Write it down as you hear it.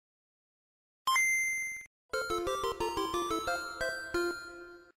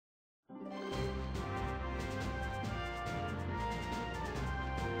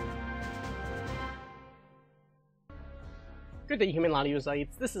Good day, human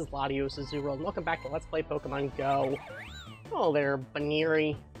Latiozites. This is LatiosAzurill, and welcome back to Let's Play Pokemon Go. Oh there,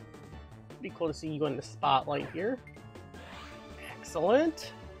 Baneri. Pretty cool to see you in the spotlight here.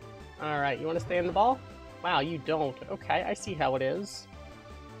 Excellent. Alright, you want to stay in the ball? Wow, you don't. Okay, I see how it is.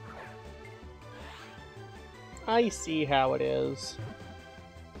 I see how it is.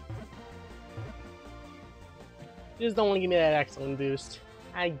 Just don't want to give me that excellent boost.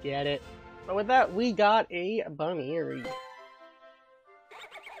 I get it. But with that, we got a Baneri.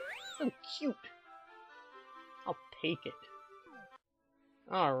 So cute. I'll take it.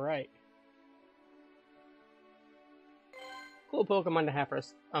 Alright. Cool Pokemon to have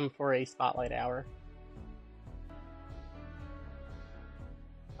for a Spotlight Hour.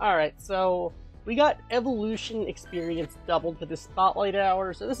 Alright, so we got evolution experience doubled for this Spotlight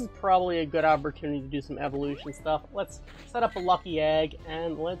Hour, so this is probably a good opportunity to do some evolution stuff. Let's set up a Lucky Egg,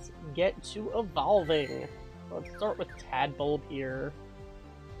 and let's get to evolving. Let's start with Tadbulb here.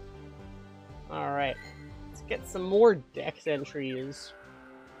 Alright, let's get some more Dex entries.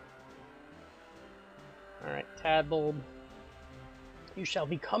 Alright, Tadbulb, you shall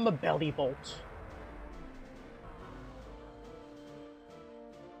become a Bellybolt.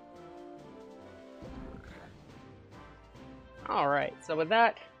 Alright, so with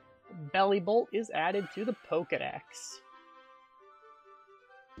that, Bellybolt is added to the Pokédex.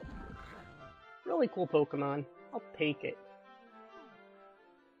 Really cool Pokemon. I'll take it.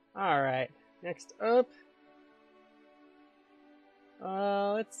 Alright, next up,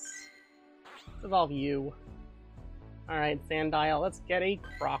 let's evolve you. Alright, Sandile, let's get a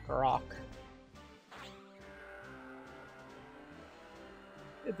Krokorok.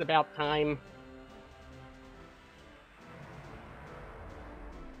 It's about time.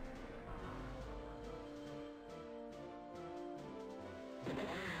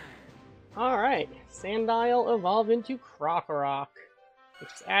 Alright, Sandile evolved into Krokorok, which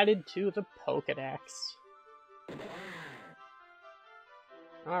is added to the Pokédex.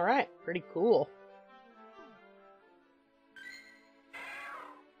 Alright, pretty cool.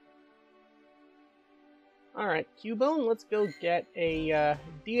 Alright, Cubone, let's go get a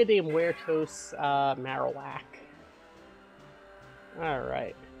Diadem Muertos Marowak.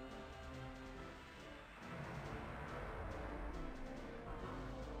 Alright.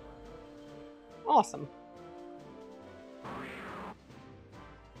 Awesome.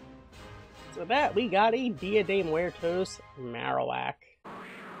 So that, we got a Diadem Muertos Marowak.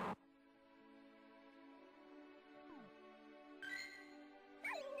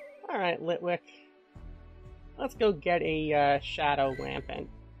 Alright, Litwick. Let's go get a Shadow Lampent.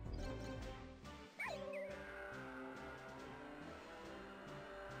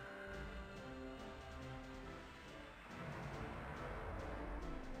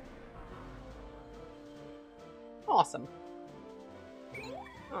 Awesome.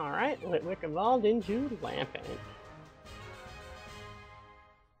 Alright, Litwick evolved into Lampent.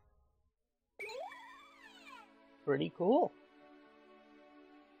 Pretty cool.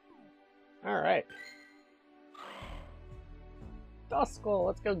 Alright. Duskull,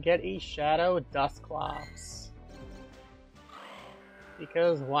 let's go get a Shadow Dusclops.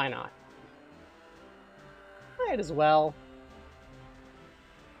 Because why not? Might as well.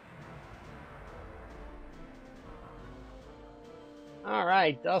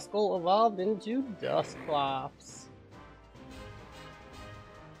 Alright, Duskull evolved into Dusclops.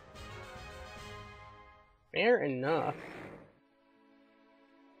 Fair enough.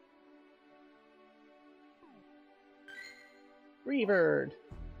 Reaverd.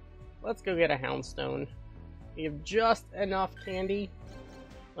 Let's go get a Houndstone. We have just enough candy.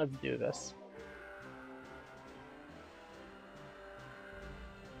 Let's do this.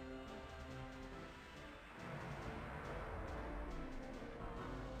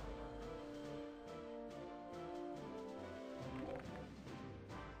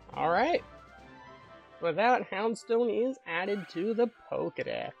 Alright. With that, Houndstone is added to the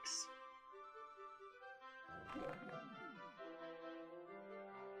Pokédex.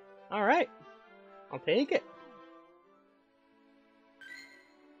 Alright. I'll take it.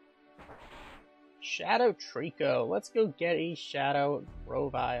 Shadow Trico. Let's go get a Shadow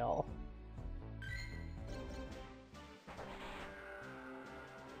Grovyle.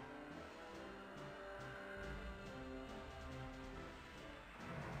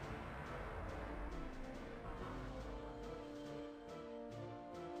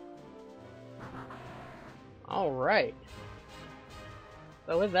 Alright.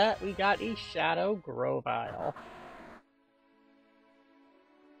 So with that, we got a Shadow Grovyle.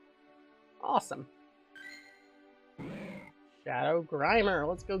 Awesome. Shadow Grimer.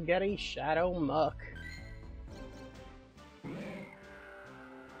 Let's go get a Shadow Muck.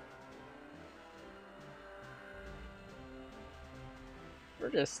 We're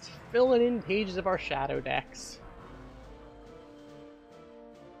just filling in pages of our Shadow decks.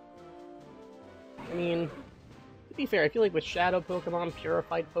 I mean, to be fair, I feel like with Shadow Pokemon,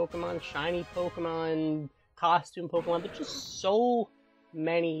 Purified Pokemon, Shiny Pokemon, Costume Pokemon, there's just so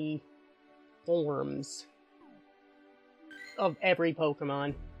many forms of every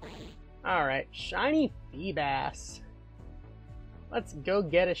Pokemon. Alright, Shiny Feebas. Let's go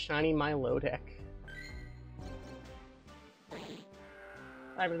get a Shiny Milotic.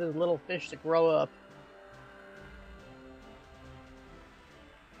 Time for this little fish to grow up.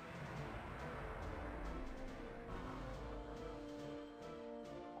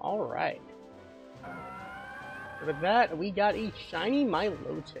 Alright. With that, we got a Shiny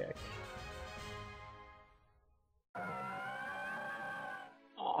Milotic.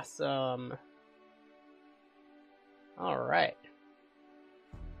 Awesome. Alright.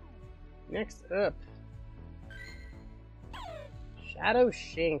 Next up, Shadow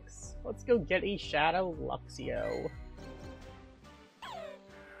Shinx. Let's go get a Shadow Luxio.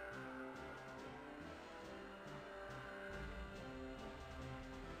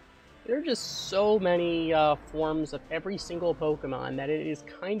 There are just so many forms of every single Pokemon that it is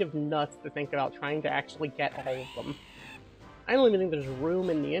kind of nuts to think about trying to actually get all of them. I don't even think there's room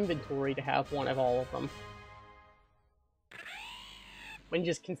in the inventory to have one of all of them. When you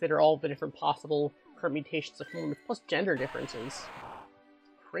just consider all the different possible permutations of forms, plus gender differences.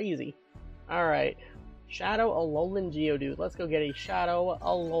 Crazy. Alright. Shadow Alolan Geodude. Let's go get a Shadow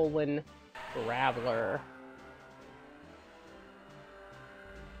Alolan Graveler.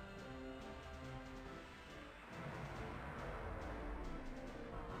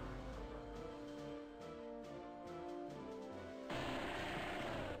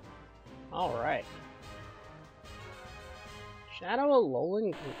 Alright. Shadow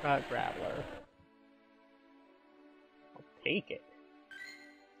Alolan Graveler. I'll take it.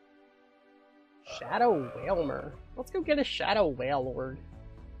 Shadow Wailmer. Let's go get a Shadow Wailord.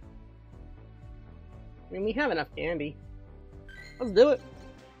 I mean, we have enough candy. Let's do it.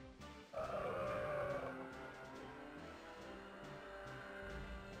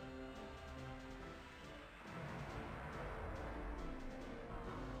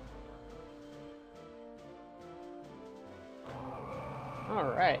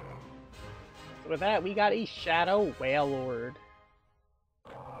 Alright. So with that, we got a Shadow Wailord.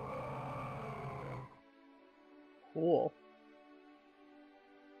 Cool.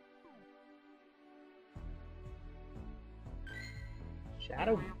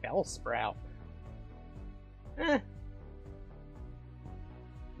 Shadow Bellsprout.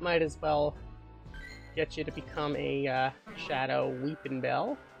 Might as well get you to become a Shadow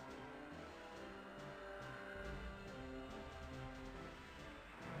Weepinbell.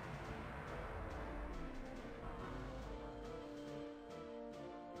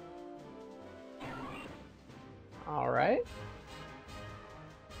 Alright.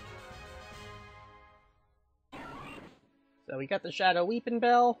 So we got the Shadow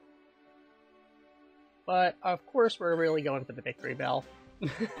Weepinbell. But, of course, we're really going for the Victory Bell.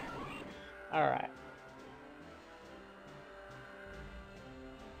 Alright.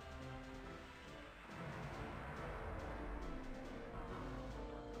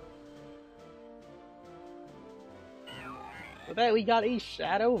 With that, we got a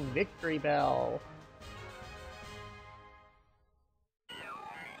Shadow Victory Bell.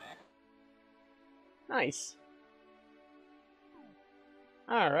 Nice.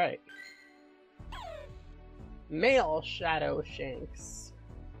 Alright. Male Shadow Shinx.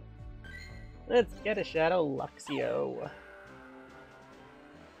 Let's get a Shadow Luxio.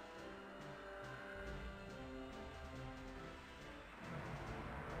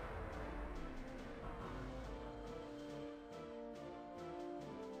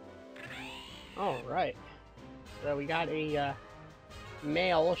 Alright. So we got a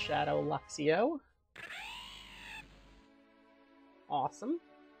male Shadow Luxio. Awesome.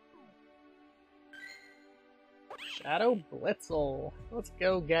 Shadow Blitzel. Let's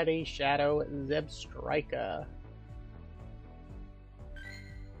go get a Shadow Zebstrika.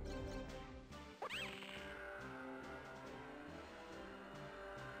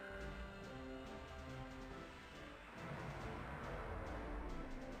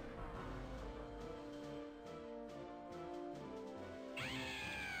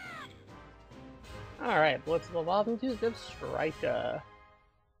 Alright, Blitzel evolved into Zebstrika.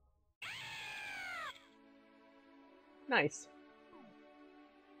 Nice.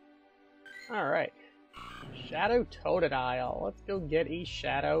 Alright. Shadow Totodile. Let's go get a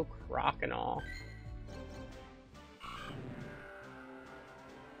Shadow Croconaw.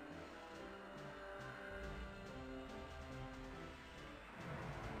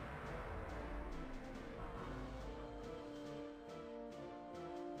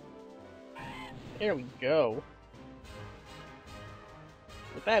 There we go.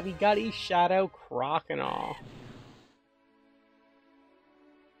 With that, we got a Shadow Croconaw.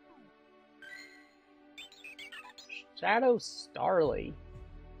 Shadow Starly.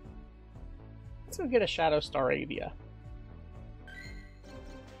 Let's go get a Shadow Staravia.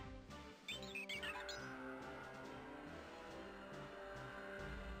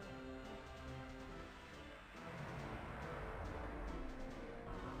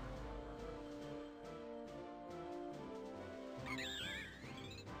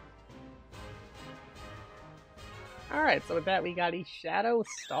 Alright, so with that we got a Shadow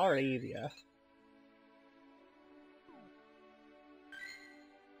Staravia.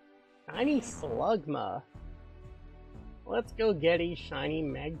 Shiny Slugma. Let's go get a Shiny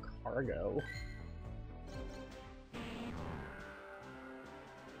Magcargo.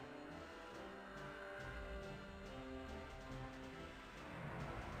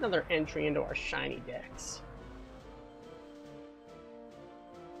 Another entry into our Shiny decks.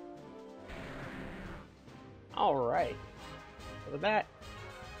 Alright, so with that,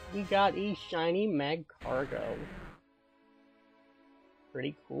 we got a Shiny Magcargo.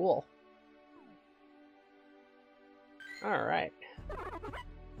 Pretty cool. Alright.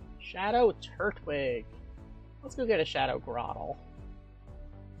 Shadow Turtwig. Let's go get a Shadow Grottle.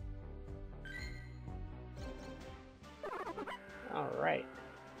 Alright.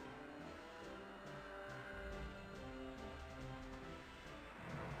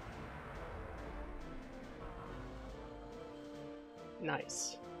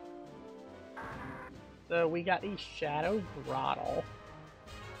 Nice. So we got a Shadow Grottle.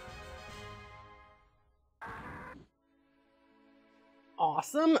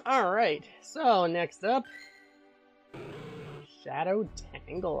 Awesome. Alright, so next up, Shadow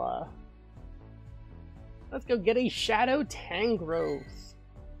Tangela. Let's go get a Shadow Tangrowth.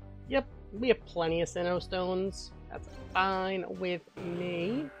 Yep, we have plenty of Sinnoh Stones. That's fine with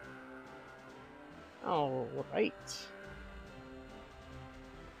me. Alright.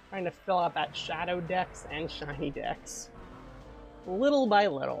 Trying to fill out that Shadow Dex and Shiny Dex. Little by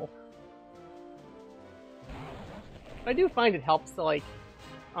little. I do find it helps to, like,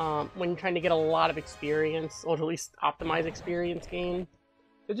 when you're trying to get a lot of experience, or at least optimize experience gain,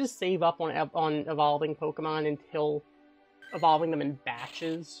 to just save up on evolving Pokemon until evolving them in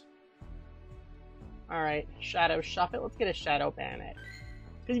batches. Alright, Shadow Shuffet. Let's get a Shadow Bannet.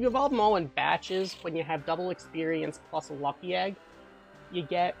 Because if you evolve them all in batches, when you have double experience plus a Lucky Egg, you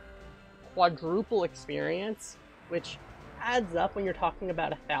get quadruple experience, which adds up when you're talking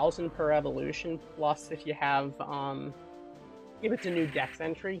about 1,000 per evolution, plus if you have, if it's a new dex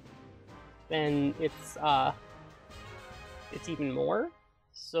entry, then it's even more.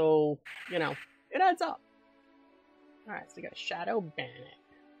 So, you know, it adds up. Alright, so we got Shadow Bannet.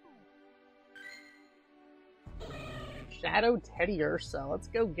 Shadow Teddiursa. Let's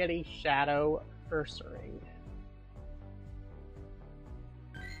go get a Shadow Ursaring.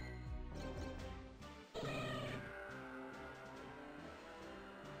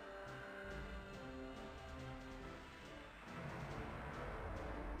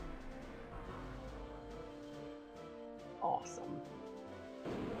 Awesome.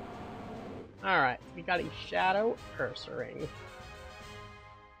 Alright, we got a Shadow Ursaring.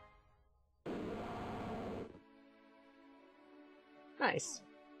 Nice.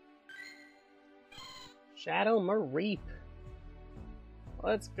 Shadow Mareep.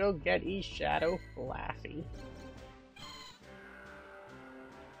 Let's go get a Shadow Flaffy.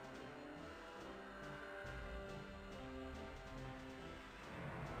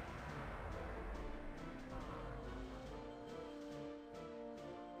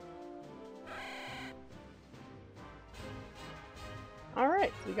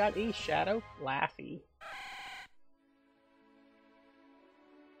 Alright, we got a Shadow Flaffy.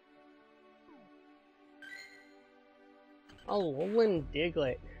 Alolan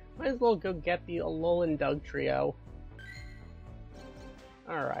Diglett. Might as well go get the Alolan Dugtrio.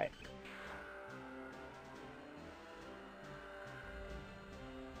 Alright.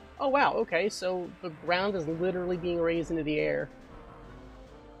 Oh wow, okay, so the ground is literally being raised into the air.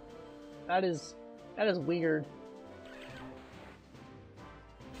 That is weird.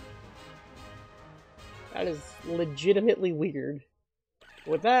 That is legitimately weird.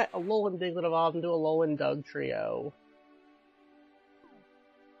 With that, Alolan Diglett evolved into Alolan Dugtrio.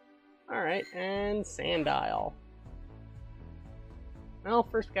 Alright, and Sandile. Well,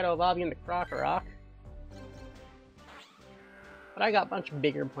 first we gotta evolve you into Crocorock. But I got a bunch of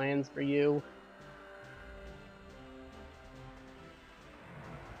bigger plans for you.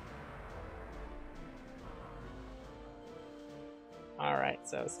 Alright,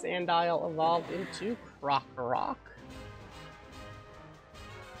 so Sandile evolved into Krokorok.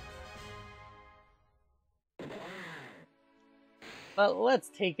 But let's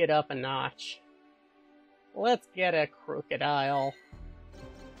take it up a notch. Let's get a Crocodile.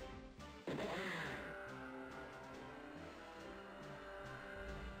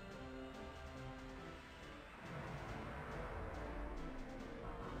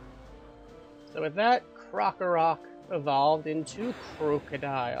 So with that, Krokorok evolved into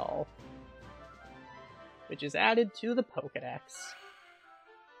Crocodile, which is added to the Pokédex.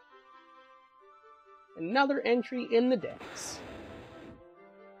 Another entry in the Dex.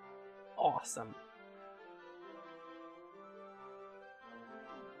 Awesome.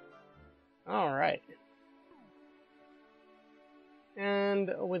 Alright.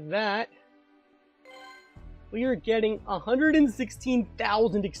 And with that, we are getting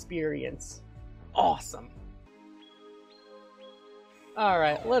 116,000 experience. Awesome.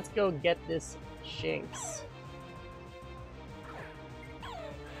 Alright, let's go get this Shinx.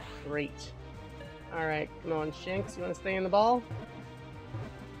 Great. Alright, come on, Shinx, you want to stay in the ball?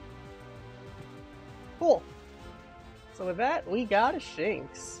 Cool. So with that, we got a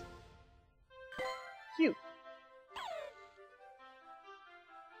Shinx. Cute.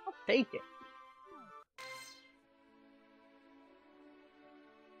 I'll take it.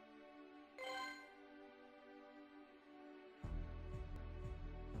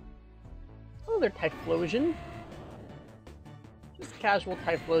 Oh, they're Typhlosion. Just casual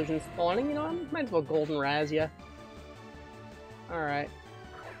Typhlosion spawning, you know, I might as well Golden Razz ya. Alright.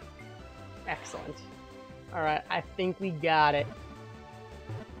 Excellent. Alright, I think we got it.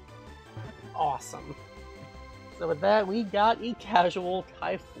 Awesome. So with that, we got a casual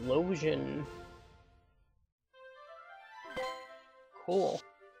Typhlosion. Cool.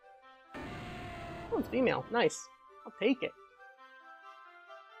 Oh, it's female. Nice. I'll take it.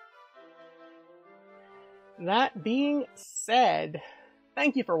 That being said,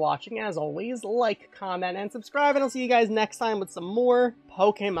 thank you for watching. As always, like, comment, and subscribe, and I'll see you guys next time with some more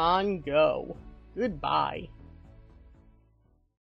Pokemon Go. Goodbye.